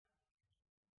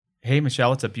Hey,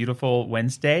 Michelle, it's a beautiful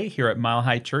Wednesday here at Mile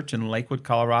High Church in Lakewood,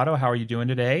 Colorado. How are you doing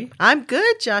today? I'm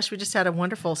good, Josh. We just had a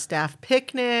wonderful staff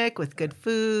picnic with good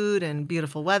food and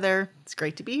beautiful weather. It's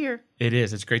great to be here. It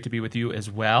is. It's great to be with you as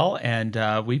well. And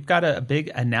we've got a big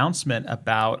announcement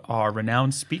about our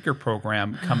renowned speaker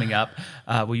program coming up.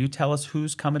 Will you tell us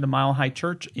who's coming to Mile High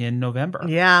Church in November?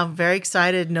 Yeah, I'm very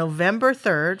excited. November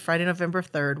 3rd, Friday, November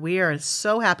 3rd, we are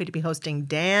so happy to be hosting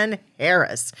Dan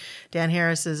Harris. Dan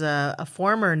Harris is a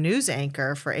former news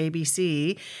anchor for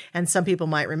ABC, and some people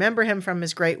might remember him from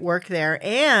his great work there.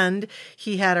 And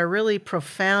he had a really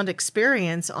profound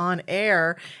experience on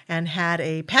air and had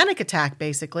a panic attack,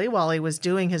 basically, while he was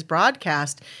doing his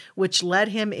broadcast, which led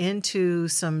him into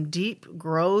some deep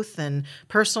growth and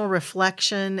personal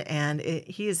reflection. And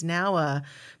he is now a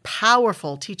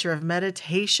powerful teacher of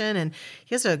meditation, and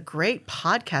he has a great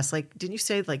podcast. Like, didn't you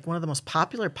say like one of the most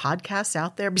popular podcasts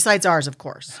out there besides ours, of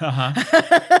course?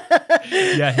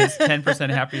 Yeah, his 10%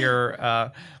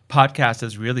 Happier podcast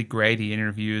is really great. He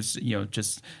interviews,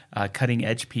 just cutting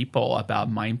edge people about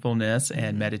mindfulness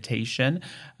and meditation.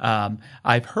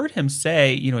 I've heard him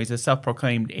say, he's a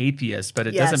self-proclaimed atheist, but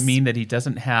it doesn't mean that he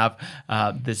doesn't have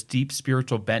this deep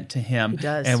spiritual bent to him. He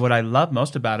does. And what I love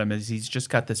most about him is he's just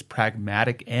got this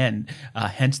pragmatic end,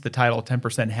 hence the title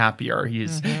 10% Happier.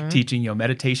 He's teaching,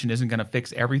 meditation isn't going to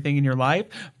fix everything in your life,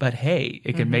 but hey,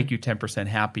 it can make you 10%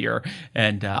 happier.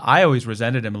 And I always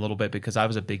resented him a little bit because I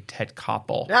was a big Ted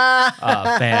Koppel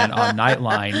fan on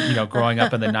Nightline. Growing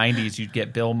up in the 90s, you'd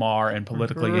get Bill Maher and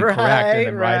Politically Incorrect, and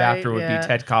then right after would be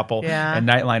Ted Koppel and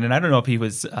Nightline. And I don't know if he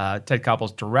was Ted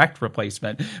Koppel's direct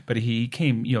replacement, but he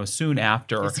came, soon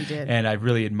after. Yes, he did. And I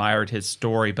really admired his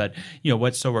story. But,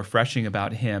 what's so refreshing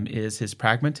about him is his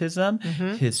pragmatism,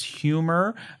 his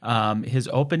humor, his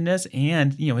openness,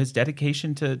 and, his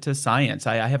dedication to science.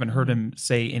 I haven't heard him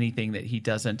say anything that he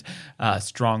doesn't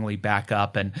strongly back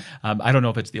up. And I don't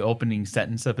know if it's the opening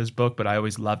sentence of his book, but I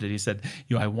always loved it. He said,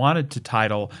 I wanted to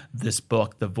title this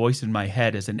book, The Voice in My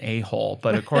Head is an A-hole,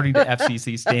 but according to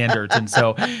FCC standards. And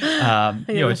so,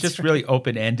 it's just really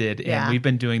open-ended. And we've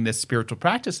been doing this spiritual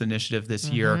practice initiative this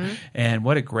year. And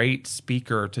what a great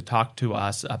speaker to talk to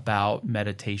us about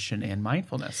meditation and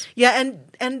mindfulness. Yeah,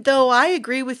 and though I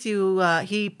agree with you,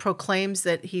 he proclaims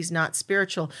that he's not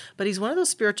spiritual, but he's one of those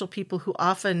spiritual people who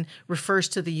often refers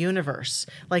to the universe.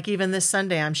 Like even this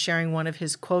Sunday, I'm sharing one of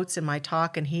his quotes in my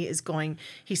talk, and he's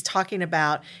talking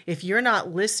about if you're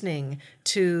not listening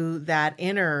to that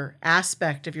inner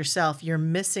aspect of yourself, you're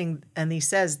missing, and he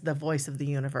says, the voice of the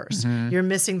universe. You're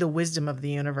missing the wisdom of the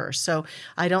universe. So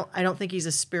I don't think he's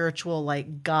a spiritual,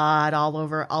 like God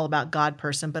all about God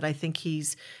person, but I think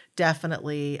he's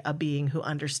definitely a being who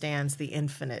understands the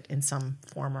infinite in some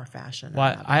form or fashion.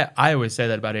 Well, I always say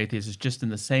that about atheists. It's just in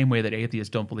the same way that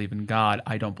atheists don't believe in God,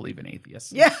 I don't believe in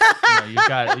atheists. Yeah. You've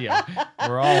got,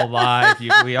 we're all alive.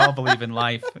 We all believe in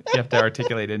life. You have to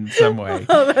articulate it in some way.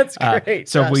 Oh, that's great.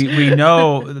 So we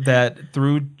know that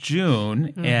through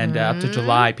June and up to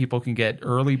July, people can get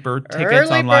early bird tickets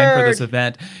online for this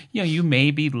event. You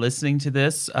may be listening to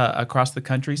this across the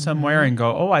country somewhere and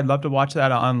go, oh, I'd love to watch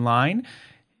that online.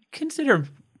 Consider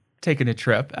taking a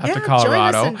trip out to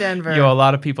Colorado. Join us in Denver. A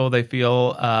lot of people, they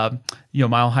feel,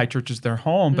 Mile High Church is their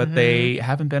home, but they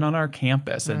haven't been on our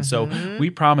campus. And so we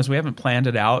promise, we haven't planned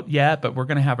it out yet, but we're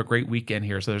going to have a great weekend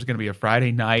here. So there's going to be a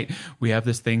Friday night. We have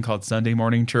this thing called Sunday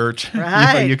morning church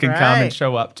you can come and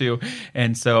show up to.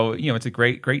 And so, it's a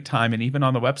great time. And even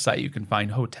on the website, you can find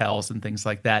hotels and things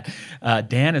like that.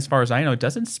 Dan, as far as I know,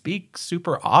 doesn't speak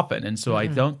super often. And so I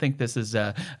don't think this is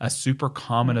a super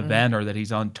common event or that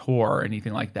he's on tour or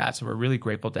anything like that. So we're really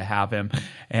grateful to have him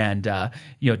and,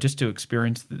 just to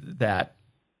experience that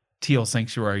Teal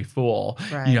Sanctuary full,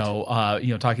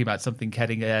 talking about something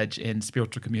cutting edge in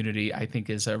spiritual community, I think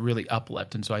is a really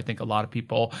uplift. And so I think a lot of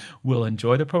people will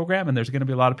enjoy the program, and there's going to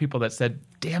be a lot of people that said,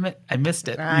 damn it, I missed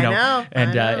it. I know.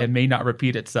 It may not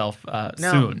repeat itself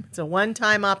soon. It's a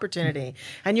one-time opportunity.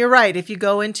 And you're right. If you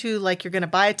go into, like, you're going to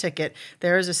buy a ticket,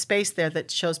 there is a space there that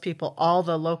shows people all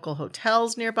the local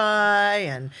hotels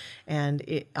nearby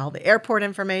and all the airport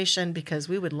information, because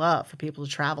we would love for people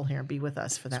to travel here and be with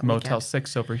us for that weekend. Motel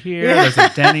 6 over here. There's a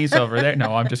Denny's over there.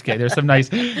 No, I'm just kidding. There's some nice,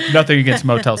 nothing against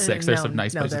Motel 6. There's some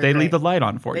nice places. They leave the light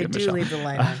on for you, Michelle. They do leave the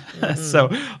light on. So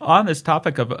on this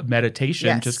topic of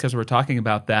meditation, just because we're talking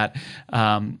about that,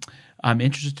 I'm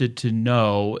interested to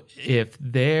know if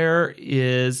there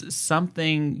is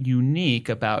something unique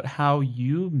about how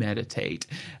you meditate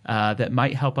that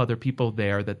might help other people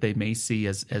there that they may see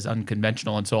as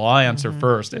unconventional. And so I'll answer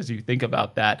first as you think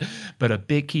about that. But a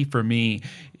big key for me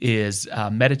is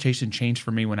meditation changed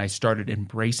for me when I started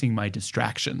embracing my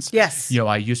distractions. Yes.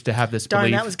 I used to have this Darn,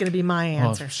 belief. that was going to be my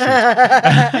answer.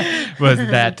 Was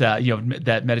that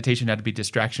that meditation had to be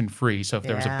distraction free. So if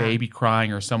there was a baby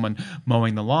crying or someone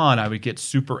mowing the lawn, I would get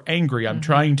super angry. I'm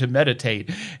trying to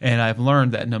meditate, and I've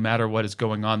learned that no matter what is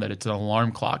going on, that it's an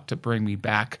alarm clock to bring me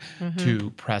back to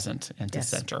present and to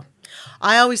center.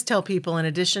 I always tell people, in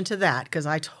addition to that, because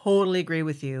I totally agree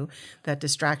with you, that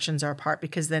distractions are a part,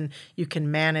 because then you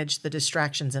can manage the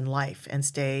distractions in life and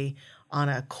stay on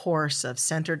a course of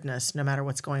centeredness no matter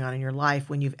what's going on in your life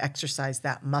when you've exercised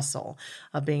that muscle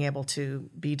of being able to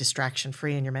be distraction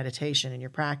free in your meditation and your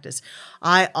practice.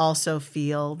 I also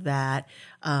feel that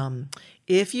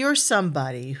if you're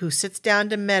somebody who sits down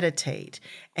to meditate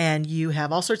and you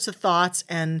have all sorts of thoughts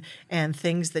and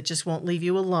things that just won't leave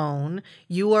you alone,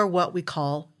 you are what we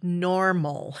call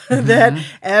normal. That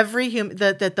every human,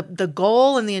 that the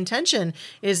goal and the intention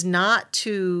is not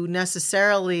to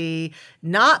necessarily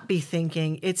not be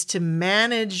thinking, it's to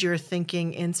manage your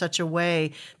thinking in such a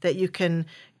way that you can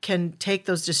take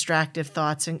those distractive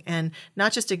thoughts and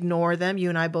not just ignore them. You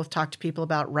and I both talk to people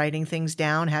about writing things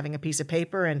down, having a piece of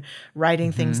paper and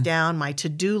writing things down. My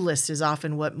to-do list is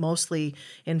often what mostly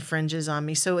infringes on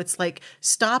me. So it's like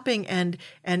stopping and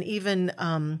even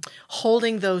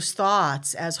holding those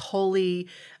thoughts as holy,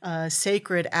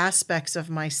 sacred aspects of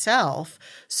myself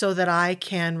so that I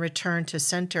can return to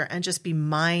center and just be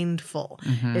mindful.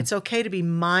 It's okay to be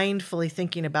mindfully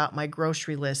thinking about my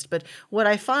grocery list. But what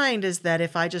I find is that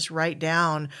if I just write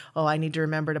down, I need to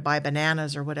remember to buy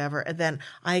bananas or whatever, and then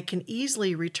I can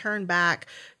easily return back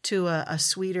to a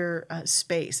sweeter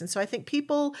space. And so I think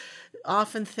people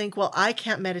often think, well, I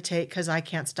can't meditate because I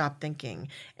can't stop thinking.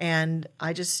 And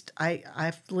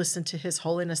I've listened to His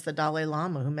Holiness the Dalai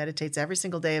Lama, who meditates every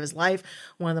single day of his life,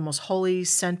 one of the most holy,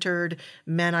 centered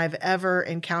men I've ever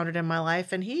encountered in my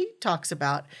life. And he talks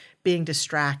about being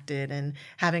distracted and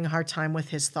having a hard time with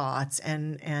his thoughts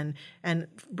and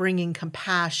bringing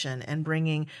compassion and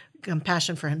bringing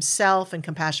compassion for himself and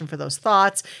compassion for those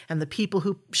thoughts and the people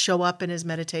who show up in his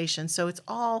meditation. So it's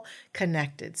all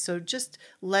connected. So just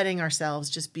letting ourselves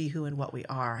just be who and what we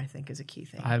are, I think, is a key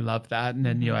thing. I love that. And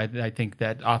then, I think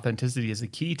that authenticity is a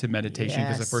key to meditation,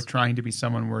 because if we're trying to be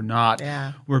someone we're not,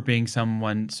 we're being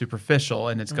someone superficial,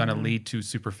 and it's going to lead to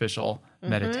superficial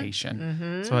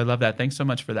meditation. So I love that. Thanks so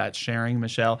much for that sharing,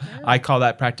 Michelle. I call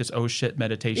that practice "oh shit"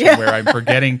 meditation, where I'm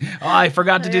forgetting, I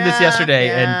forgot to do this yesterday,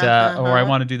 and or I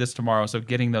want to do this tomorrow. So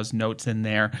getting those notes in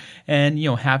there, and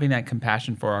having that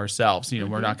compassion for ourselves.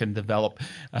 We're not going to develop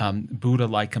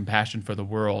Buddha-like compassion for the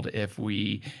world if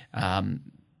we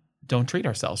don't treat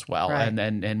ourselves well. Right.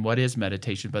 And what is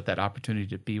meditation but that opportunity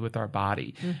to be with our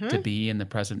body, to be in the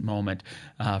present moment,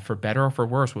 for better or for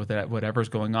worse, with whatever's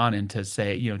going on, and to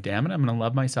say, damn it, I'm going to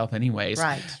love myself anyways.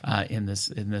 Right. In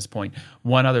this point.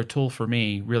 One other tool for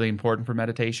me, really important for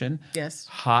meditation. Yes.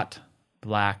 Hot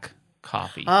black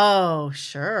coffee. Oh,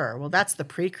 sure. Well, that's the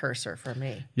precursor for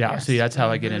me. Yeah, Yes. see, that's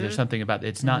how I get in. There's something about it.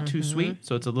 It's not too sweet,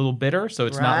 so it's a little bitter, so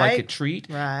it's not like a treat,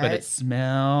 but it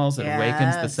smells, it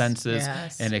awakens the senses,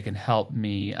 and it can help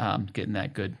me get in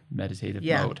that good meditative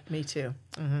mode. Me too.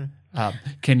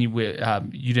 Can you,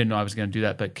 you didn't know I was going to do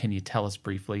that, but can you tell us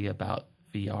briefly about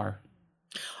VR?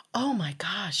 Oh my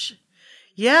gosh.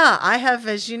 Yeah, I have,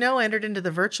 as you know, entered into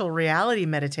the virtual reality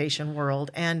meditation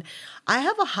world, and I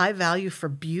have a high value for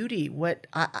beauty.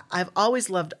 I've always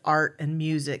loved art and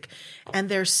music, and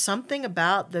there's something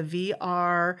about the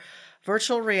VR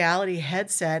virtual reality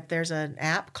headset. There's an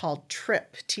app called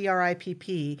Tripp,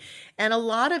 Tripp, and a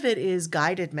lot of it is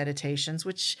guided meditations,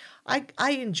 which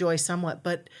I enjoy somewhat,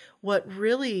 but what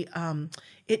really,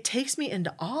 it takes me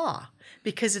into awe,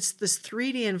 because it's this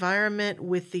 3D environment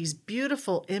with these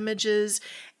beautiful images,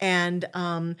 and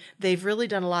they've really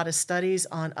done a lot of studies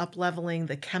on up-leveling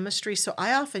the chemistry. So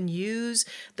I often use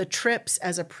the trips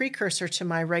as a precursor to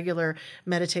my regular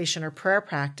meditation or prayer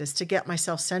practice to get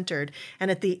myself centered. And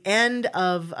at the end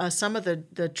of some of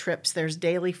the trips, there's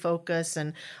daily focus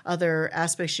and other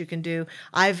aspects you can do.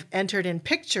 I've entered in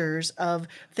pictures of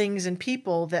things and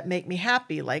people that make me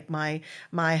happy, like my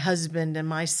husband and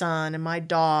my son and my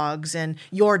dogs and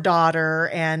your daughter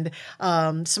and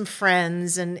some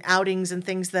friends and outings and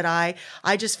things that I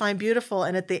just find beautiful.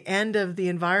 And at the end of the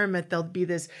environment, there'll be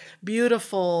this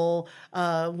beautiful,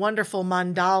 wonderful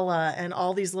mandala and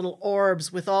all these little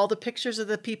orbs with all the pictures of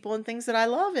the people and things that I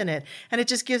love in it. And it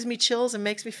just gives me chills and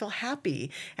makes me feel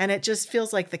happy. And it just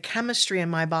feels like the chemistry in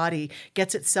my body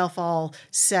gets itself all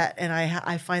set. And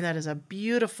I find that as a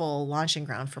beautiful launching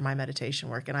ground for my meditation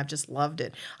work. And I've just loved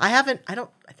it. I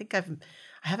think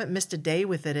I haven't missed a day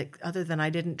with it other than I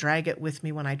didn't drag it with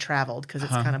me when I traveled because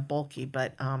it's kind of bulky.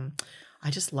 But I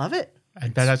just love it.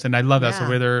 And I love that. So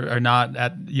whether or not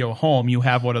at home you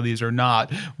have one of these or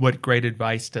not, what great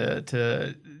advice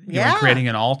to creating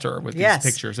an altar with these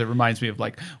pictures. It reminds me of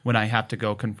like when I have to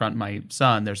go confront my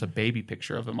son. There's a baby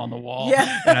picture of him on the wall,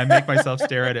 and I make myself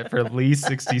stare at it for at least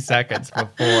 60 seconds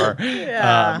before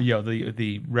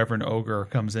the Reverend Ogre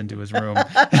comes into his room.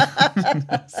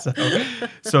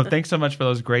 so thanks so much for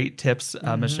those great tips,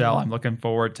 Michelle. I'm looking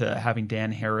forward to having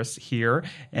Dan Harris here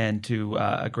and to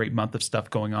a great month of stuff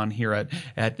going on here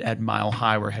at Mile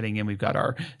High. We're heading in. We've got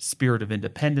our Spirit of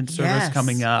Independence service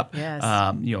coming up.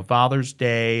 Father's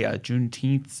Day,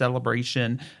 Juneteenth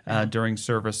celebration during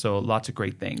service. So lots of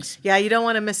great things. Yeah, you don't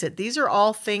want to miss it. These are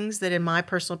all things that, in my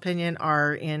personal opinion,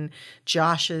 are in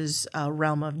Josh's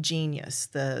realm of genius.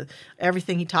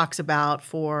 Everything he talks about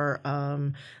for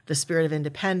the Spirit of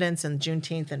Independence and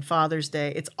Juneteenth and Father's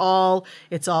Day. It's all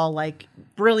like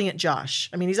brilliant Josh.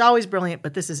 I mean, he's always brilliant,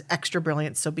 but this is extra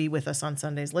brilliant. So be with us on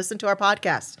Sundays. Listen to our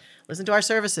podcast. Listen to our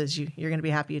services. You're going to be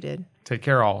happy you did. Take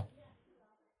care, all.